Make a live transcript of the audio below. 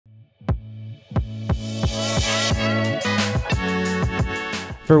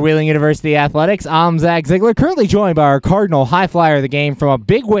For Wheeling University Athletics, I'm Zach Ziegler, currently joined by our Cardinal High Flyer of the game from a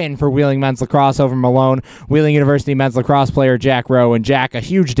big win for Wheeling men's lacrosse over Malone, Wheeling University men's lacrosse player Jack Rowe. And Jack, a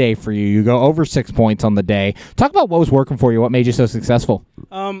huge day for you. You go over 6 points on the day. Talk about what was working for you, what made you so successful.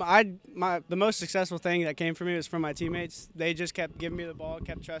 The most successful thing that came for me was from my teammates. They just kept giving me the ball,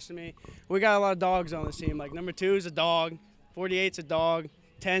 kept trusting me. We got a lot of dogs on this team. Like number 2 is a dog, 48's a dog,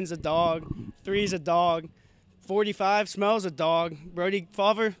 10's a dog, 3's a dog. 45 smells a dog. Brody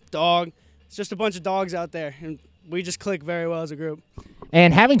Favre, dog. It's just a bunch of dogs out there, and we just click very well as a group.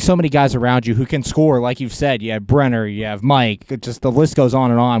 And having so many guys around you who can score, like you've said, you have Brenner, you have Mike, just the list goes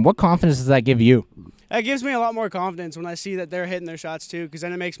on and on. What confidence does that give you? It gives me a lot more confidence when I see that they're hitting their shots too, because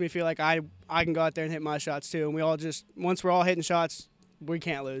then it makes me feel like I can go out there and hit my shots too. And we all just, once we're all hitting shots, we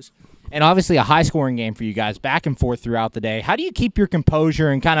can't lose. And obviously a high-scoring game for you guys, back and forth throughout the day. How do you keep your composure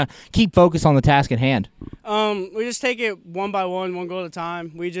and kind of keep focus on the task at hand? We just take it one by one goal at a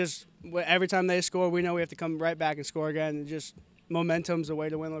time. Every time they score, we know we have to come right back and score again. And just momentum's the way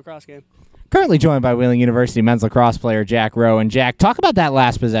to win a lacrosse game. Currently joined by Wheeling University men's lacrosse player Jack Rowe. And Jack, talk about that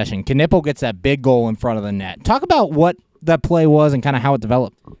last possession. Knipple gets that big goal in front of the net. Talk about what that play was and kind of how it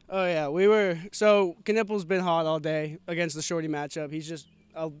developed. Oh, yeah. So Knipple's been hot all day against the shorty matchup. He's just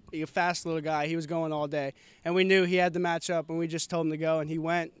a fast little guy. He was going all day. And we knew he had the matchup, and we just told him to go, and he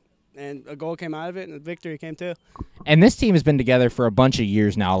went. And a goal came out of it, and a victory came too. And this team has been together for a bunch of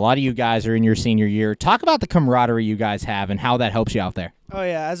years now. A lot of you guys are in your senior year. Talk about the camaraderie you guys have and how that helps you out there. Oh,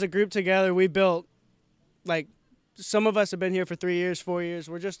 yeah. As a group together, we built, like, some of us have been here for 3 years, 4 years.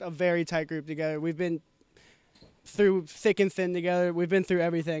 We're just a very tight group together. We've been through thick and thin together. We've been through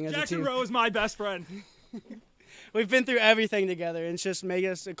everything as a team. Jack Rowe is my best friend. We've been through everything together, and it's just made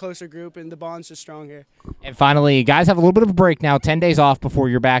us a closer group, and the bond's just strong here. And finally, you guys have a little bit of a break now, 10 days off before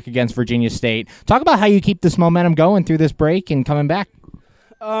you're back against Virginia State. Talk about how you keep this momentum going through this break and coming back.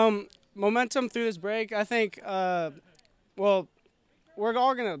 Momentum through this break, I think, well, we're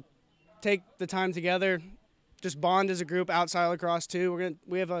all going to take the time together, just bond as a group outside lacrosse too.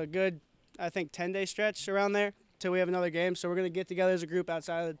 We have a good, I think, 10-day stretch around there till we have another game, so we're going to get together as a group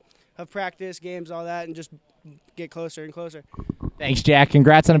outside of practice, games, all that, and just get closer and closer. Thanks, Jack.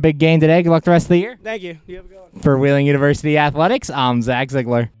 Congrats on a big game today. Good luck the rest of the year. Thank you. You have a good one. For Wheeling University Athletics, I'm Zach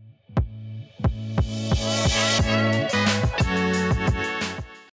Ziegler.